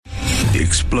The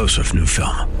explosive new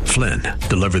film, Flynn,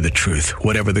 deliver the truth,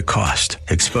 whatever the cost,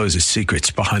 exposes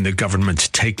secrets behind the government's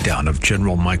takedown of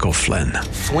General Michael Flynn.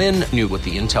 Flynn knew what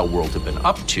the intel world had been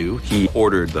up to. He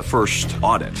ordered the first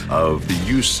audit of the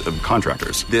use of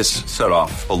contractors. This set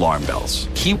off alarm bells.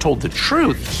 He told the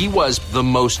truth. He was the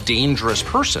most dangerous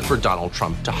person for Donald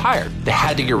Trump to hire. They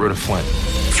had to get rid of Flynn.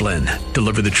 Flynn,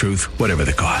 deliver the truth, whatever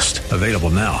the cost. Available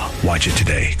now. Watch it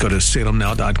today. Go to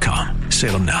salemnow.com.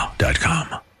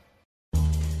 salemnow.com.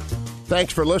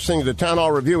 Thanks for listening to the Town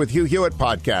Hall Review with Hugh Hewitt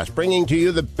podcast, bringing to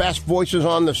you the best voices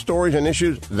on the stories and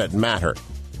issues that matter.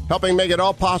 Helping make it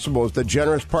all possible is the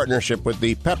generous partnership with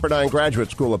the Pepperdine Graduate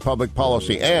School of Public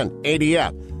Policy and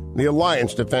ADF, the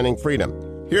Alliance Defending Freedom.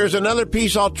 Here's another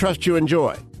piece I'll trust you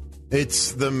enjoy.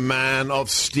 It's the Man of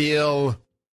Steel.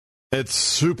 It's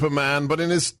Superman, but in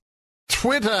his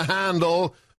Twitter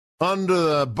handle,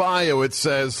 under the bio, it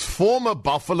says, former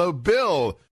Buffalo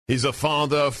Bill. He's a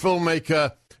father, a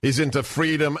filmmaker. He's into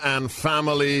freedom and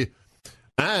family.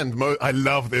 And I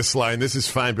love this line. This is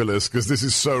fabulous because this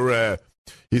is so rare.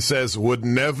 He says, would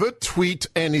never tweet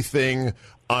anything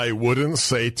I wouldn't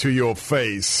say to your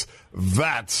face.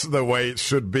 That's the way it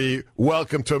should be.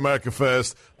 Welcome to America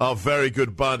First, our very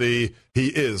good buddy. He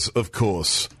is, of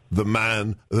course, the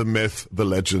man, the myth, the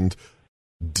legend,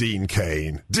 Dean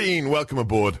Cain. Dean, welcome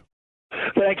aboard.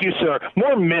 Thank you, sir.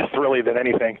 More myth, really, than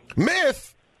anything.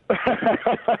 Myth?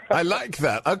 I like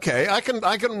that. Okay, I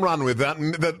can run with that.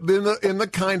 In the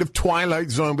kind of twilight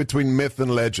zone between myth and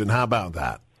legend. How about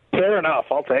that? Fair enough.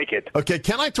 I'll take it. Okay,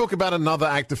 can I talk about another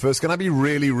actor first? Can I be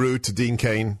really rude to Dean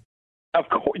Cain? Of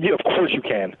course you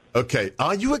can. Okay,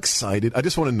 are you excited? I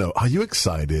just want to know, are you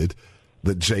excited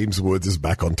that James Woods is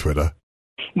back on Twitter?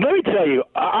 Let me tell you,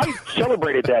 I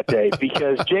celebrated that day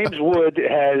because James Woods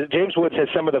has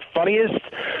some of the funniest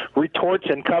retorts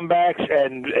and comebacks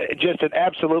and just an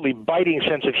absolutely biting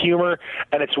sense of humor,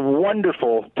 and it's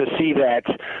wonderful to see that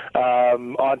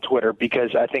on Twitter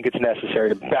because I think it's necessary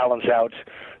to balance out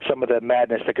some of the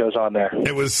madness that goes on there.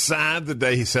 It was sad the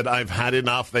day he said, I've had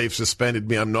enough, they've suspended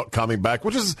me, I'm not coming back,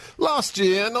 which was last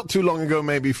year, not too long ago,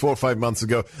 maybe 4 or 5 months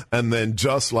ago, and then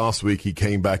just last week he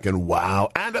came back and wow.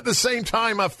 And at the same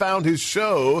time, I found his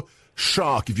show,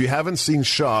 Shark. If you haven't seen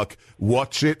Shark,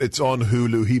 watch it. It's on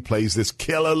Hulu. He plays this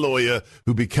killer lawyer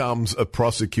who becomes a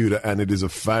prosecutor, and it is a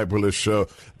fabulous show.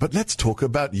 But let's talk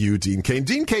about you, Dean Cain.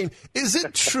 Dean Cain, is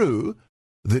it true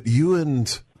that you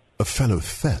and a fellow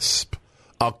Thesp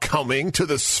are coming to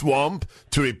the swamp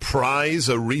to reprise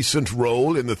a recent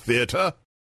role in the theater?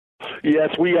 Yes,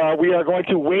 we are. We are going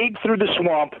to wade through the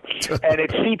swamp, and at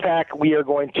CPAC we are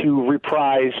going to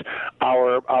reprise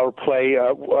our play,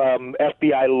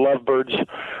 FBI Lovebirds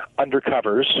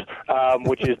Undercovers,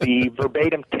 which is the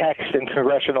verbatim text and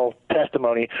congressional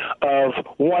testimony of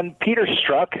one Peter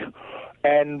Strzok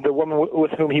and the woman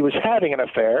with whom he was having an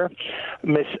affair,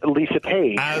 Miss Lisa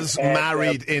Page. As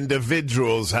married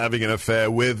individuals having an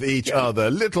affair with each other.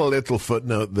 Little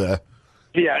footnote there.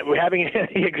 Yeah, we're having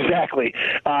exactly,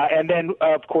 and then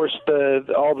of course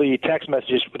all the text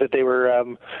messages that they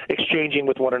were exchanging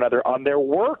with one another on their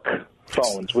work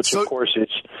phones, which of course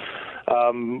it's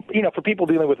for people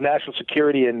dealing with national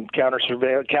security and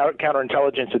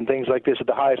counterintelligence and things like this at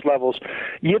the highest levels,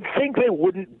 you'd think they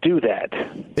wouldn't do that.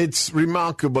 It's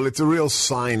remarkable. It's a real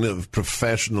sign of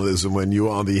professionalism when you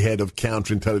are the head of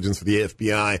counterintelligence for the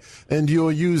FBI and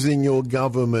you're using your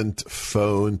government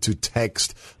phone to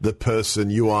text the person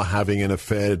you are having an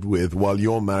affair with while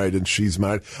you're married and she's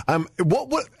married.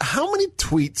 How many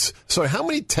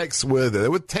texts were there?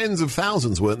 There were tens of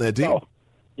thousands, weren't there, Dean? Oh.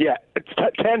 Yeah, it's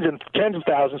tens of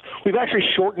thousands. We've actually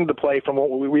shortened the play from what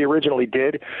we originally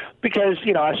did because,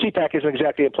 CPAC isn't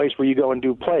exactly a place where you go and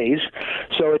do plays.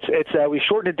 So we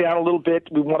shortened it down a little bit.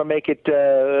 We want to make it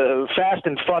fast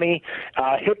and funny,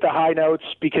 hit the high notes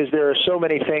because there are so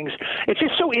many things. It's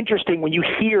just so interesting when you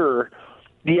hear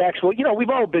the actual, we've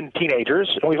all been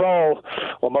teenagers, and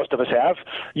most of us have.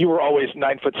 You were always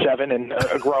 9'7" and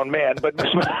a grown man, but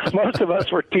most of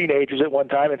us were teenagers at one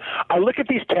time. And I look at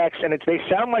these texts, and they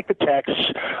sound like the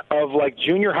texts of like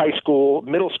junior high school,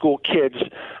 middle school kids,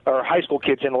 or high school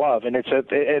kids in love, and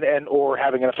or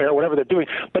having an affair, whatever they're doing.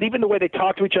 But even the way they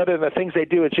talk to each other and the things they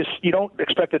do, it's just you don't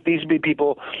expect that these would be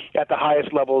people at the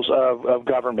highest levels of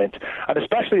government, and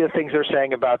especially the things they're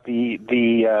saying about the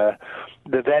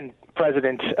then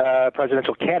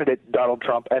presidential candidate Donald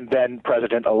Trump and then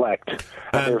president-elect.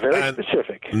 And they're very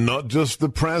specific. Not just the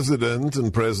president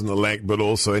and president-elect, but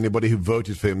also anybody who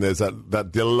voted for him. There's that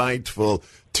delightful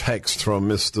text from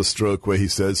Mr. Stroke where he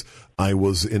says, I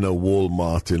was in a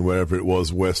Walmart in wherever it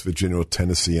was, West Virginia or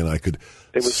Tennessee, and I could...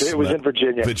 It was in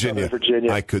Virginia.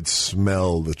 Virginia. I could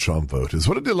smell the Trump voters.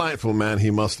 What a delightful man he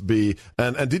must be.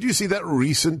 And did you see that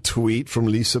recent tweet from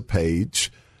Lisa Page?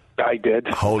 I did.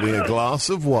 Holding a glass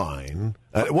of wine.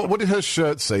 What did her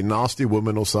shirt say? Nasty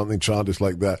woman or something childish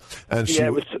like that? And she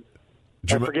it was...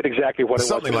 I forget exactly what it was.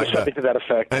 Something like something to that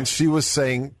effect. And she was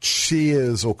saying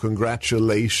cheers or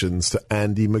congratulations to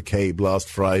Andy McCabe last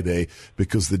Friday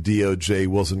because the DOJ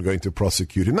wasn't going to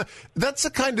prosecute him. That's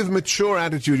the kind of mature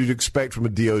attitude you'd expect from a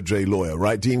DOJ lawyer,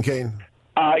 right, Dean Cain?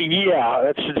 Yeah,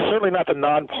 that's certainly not the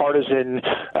nonpartisan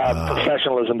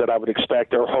professionalism that I would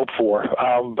expect or hope for.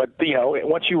 But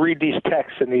once you read these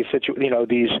texts and these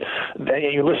then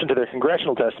you listen to their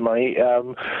congressional testimony,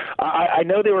 I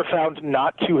know they were found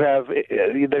not to have.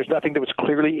 There's nothing that was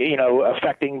clearly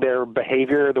affecting their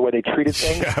behavior, the way they treated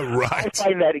things. Yeah, right. I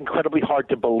find that incredibly hard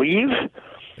to believe.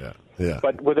 Yeah.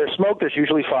 But where there's smoke, there's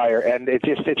usually fire, and it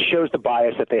shows the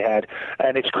bias that they had,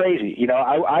 and it's crazy.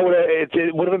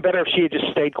 It would have been better if she had just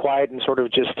stayed quiet and sort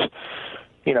of just,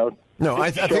 No,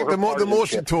 I think the more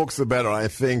she talks, the better. I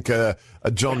think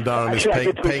John Durham is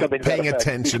paying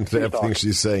attention to everything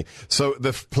she's saying. So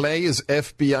the play is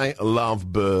FBI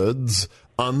Lovebirds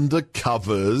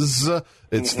Undercovers.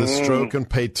 It's the Stroke and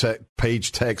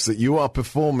Page text that you are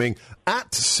performing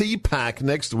at CPAC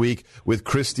next week with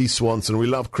Christy Swanson. We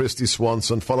love Christy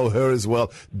Swanson. Follow her as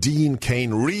well. Dean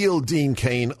Cain, Real Dean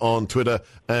Cain on Twitter,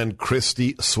 and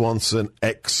Christy Swanson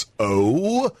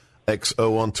XO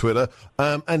on Twitter.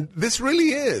 And this really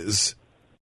is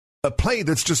a play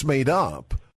that's just made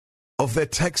up of their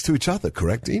text to each other,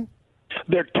 correct, Dean?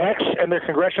 Their text and their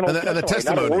congressional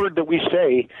testimony. Not a word that we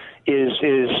say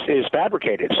is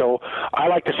fabricated. So I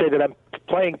like to say that I'm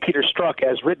playing Peter Strzok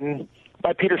as written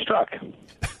by Peter Strzok.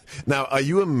 Now, are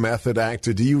you a method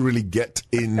actor? Do you really get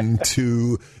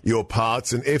into your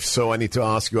parts? And if so, I need to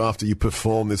ask you, after you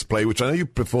perform this play, which I know you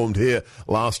performed here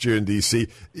last year in D.C.,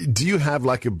 do you have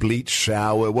like a bleach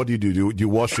shower? What do you do? Do you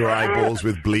wash your eyeballs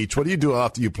with bleach? What do you do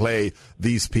after you play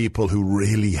these people who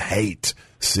really hate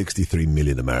 63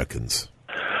 million Americans?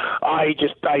 I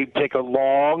take a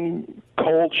long,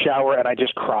 cold shower and I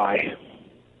just cry.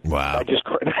 Wow. I just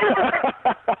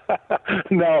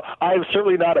No, I'm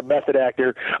certainly not a method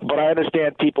actor, but I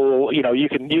understand people, you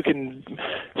can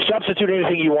substitute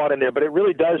anything you want in there, but it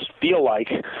really does feel like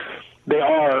they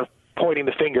are pointing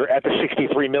the finger at the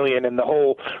 63 million and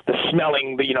the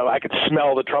smelling, I could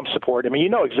smell the Trump support. I mean, you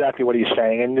know exactly what he's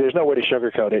saying, and there's no way to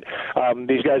sugarcoat it.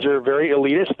 These guys are very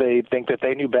elitist. They think that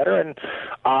they knew better, and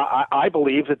I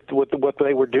believe that what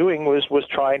they were doing was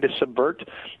trying to subvert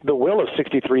the will of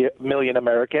 63 million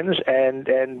Americans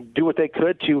and do what they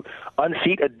could to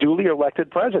unseat a duly elected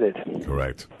president.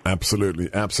 Correct. Absolutely.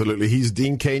 He's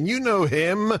Dean Cain. You know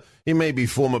him. He may be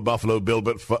former Buffalo Bill,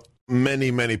 but for many,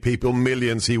 many people,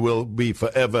 millions, he will be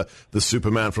forever the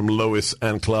Superman from Lois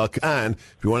and Clark. And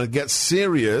if you want to get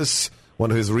serious, one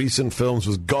of his recent films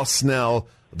was Gosnell,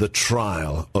 The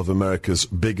Trial of America's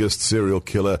Biggest Serial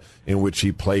Killer, in which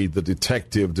he played the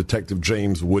Detective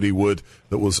James Woody Wood,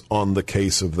 that was on the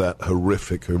case of that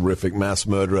horrific mass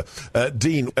murderer.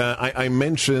 Dean, I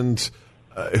mentioned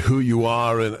who you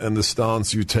are and the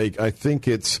stance you take. I think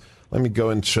it's, let me go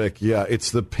and check. Yeah,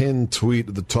 it's the pinned tweet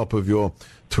at the top of your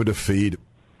Twitter feed,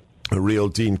 a Real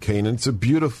Dean Cain. And it's a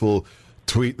beautiful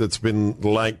tweet that's been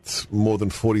liked more than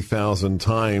 40,000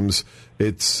 times.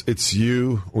 It's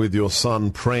you with your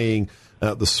son praying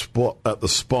at the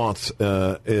spot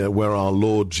where our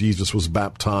Lord Jesus was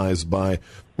baptized by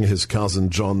his cousin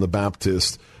John the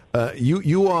Baptist.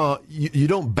 You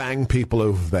don't bang people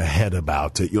over the head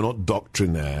about it. You're not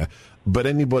doctrinaire. But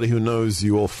anybody who knows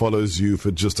you or follows you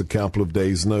for just a couple of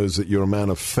days knows that you're a man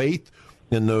of faith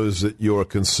and knows that you're a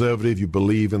conservative. You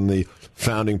believe in the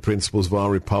founding principles of our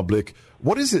republic.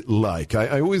 What is it like?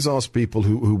 I always ask people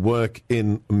who work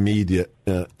in media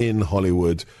in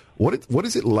Hollywood, what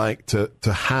is it like to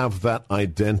have that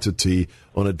identity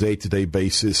on a day-to-day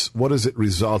basis? What has it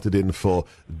resulted in for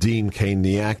Dean Cain,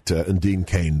 the actor, and Dean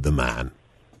Cain, the man?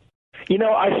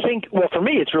 I think, well, for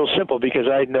me, it's real simple because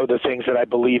I know the things that I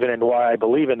believe in and why I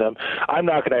believe in them. I'm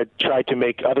not going to try to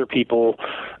make other people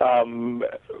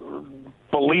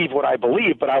believe what I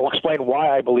believe, but I will explain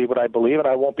why I believe what I believe, and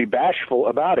I won't be bashful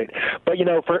about it. But,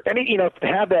 for any, to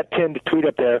have that pinned tweet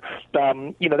up there,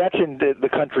 that's in the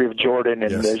country of Jordan,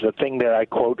 and there's a thing there I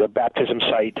quote,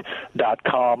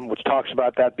 baptismsite.com, which talks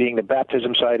about that being the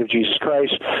baptism site of Jesus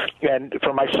Christ. And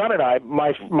for my son and I,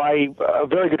 my a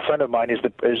very good friend of mine is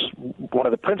one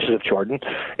of the princes of Jordan,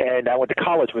 and I went to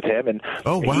college with him, and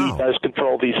he does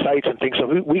control these sites and things. So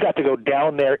we got to go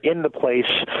down there in the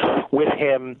place with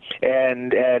him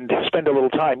and spend a little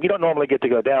time. You don't normally get to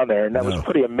go down there, and that was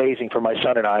pretty amazing for my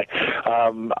son and I.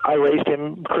 I raised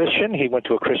him Christian. He went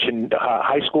to a Christian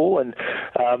high school, and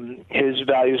his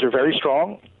values are very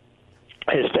strong.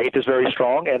 His faith is very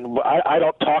strong, and I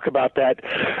don't talk about that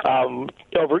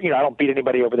over. I don't beat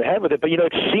anybody over the head with it, but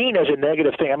it's seen as a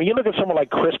negative thing. I mean, you look at someone like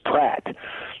Chris Pratt,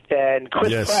 and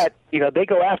Chris Pratt, they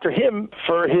go after him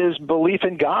for his belief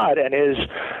in God and his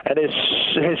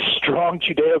strong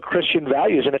Judeo-Christian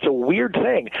values, and it's a weird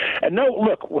thing. And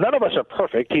look, none of us are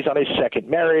perfect. He's on his second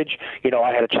marriage.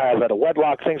 I had a child out of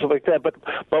wedlock, things like that. But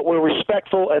we're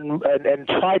respectful and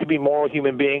try to be moral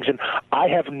human beings, and I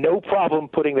have no problem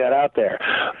putting that out there.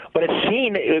 But it's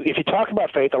seen, if you talk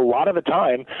about faith, a lot of the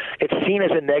time, it's seen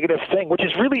as a negative thing, which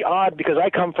is really odd because I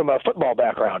come from a football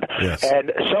background,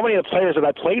 and so many of the players that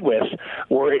I played with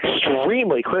were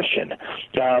extremely Christian,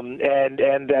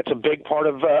 and that's a big part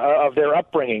of their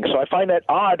upbringing. So I find that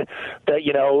odd that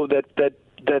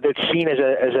that it's seen as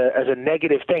a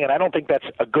negative thing, and I don't think that's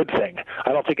a good thing.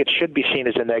 I don't think it should be seen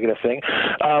as a negative thing.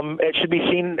 It should be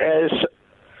seen as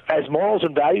morals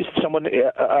and values. Someone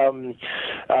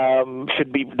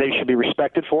should be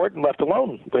respected for it and left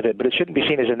alone with it, but it shouldn't be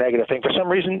seen as a negative thing. For some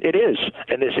reason, it is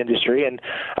in this industry, and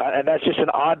that's just an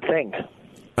odd thing.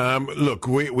 Look,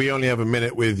 we only have a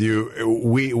minute with you.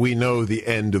 We know the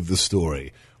end of the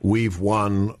story. We've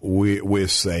won. We're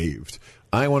saved.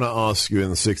 I want to ask you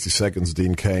in 60 seconds,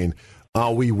 Dean Cain,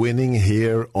 are we winning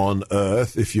here on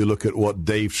Earth? If you look at what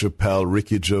Dave Chappelle,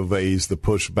 Ricky Gervais, the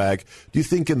pushback, do you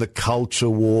think in the culture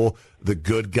war the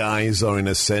good guys are in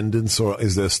ascendance, or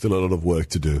is there still a lot of work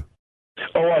to do?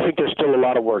 Oh, I think there's still a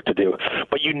lot of work to do.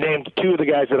 But you named two of the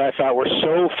guys that I thought were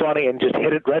so funny and just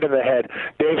hit it right in the head,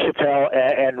 Dave Chappelle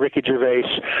and Ricky Gervais.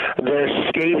 Their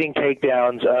scathing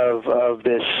takedowns of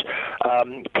this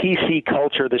PC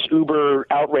culture, this Uber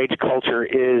outrage culture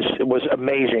was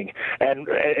amazing. And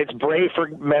it's brave for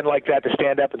men like that to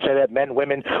stand up and say that, men,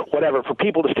 women, whatever, for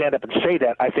people to stand up and say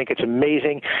that. I think it's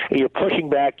amazing. You're pushing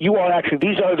back. These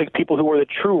are the people who are the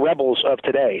true rebels of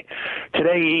today.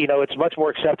 Today, it's much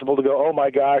more acceptable to go, oh my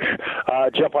gosh,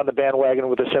 jump on the bandwagon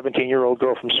with a 17-year-old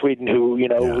girl from Sweden who's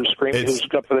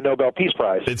up for the Nobel Peace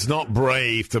Prize. It's not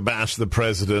brave to bash the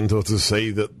president or to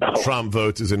say that Trump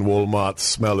voters in Walmart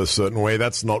smell a certain way.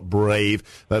 That's not brave.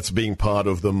 That's being part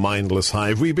of the mindless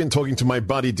hive. We've been talking to my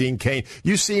buddy Dean Cain.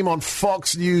 You see him on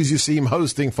Fox News. You see him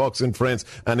hosting Fox and Friends.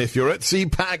 And if you're at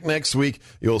CPAC next week,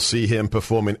 you'll see him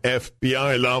performing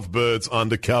FBI Lovebirds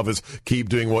undercovers. Keep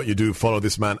doing what you do. Follow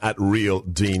this man at Real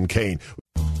Dean Cain.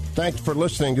 Thanks for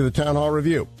listening to the Town Hall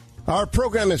Review. Our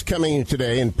program is coming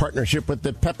today in partnership with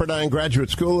the Pepperdine Graduate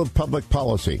School of Public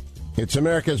Policy. It's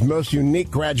America's most unique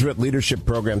graduate leadership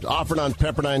programs offered on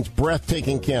Pepperdine's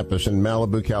breathtaking campus in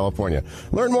Malibu, California.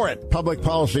 Learn more at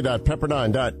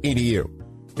publicpolicy.pepperdine.edu.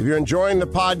 If you're enjoying the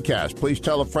podcast, please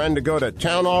tell a friend to go to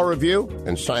Town Hall Review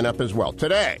and sign up as well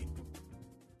today.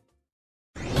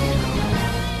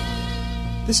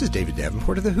 This is David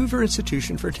Davenport of the Hoover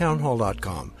Institution for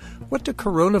Townhall.com. What do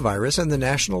coronavirus and the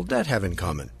national debt have in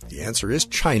common? The answer is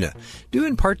China. Due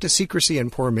in part to secrecy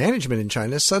and poor management in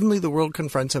China, suddenly the world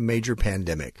confronts a major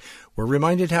pandemic. We're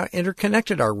reminded how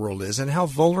interconnected our world is and how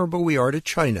vulnerable we are to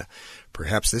China.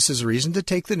 Perhaps this is a reason to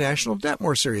take the national debt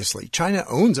more seriously. China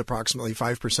owns approximately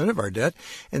 5% of our debt,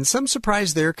 and some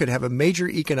surprise there could have a major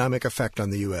economic effect on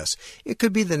the U.S. It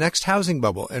could be the next housing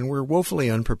bubble, and we're woefully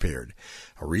unprepared.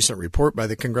 A recent report by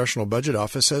the Congressional Budget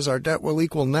Office says our debt will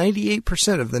equal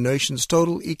 98% of the nation's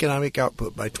total economic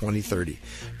output by 2030.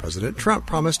 President Trump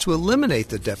promised to eliminate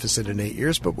the deficit in 8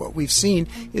 years, but what we've seen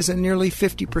is a nearly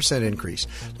 50% increase.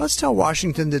 Let's tell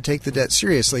Washington to take the debt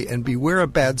seriously and beware a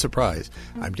bad surprise.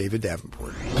 I'm David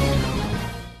Davenport.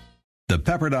 The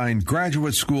Pepperdine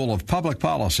Graduate School of Public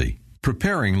Policy,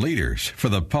 preparing leaders for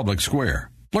the public square.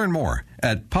 Learn more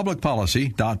at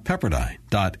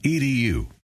publicpolicy.pepperdine.edu.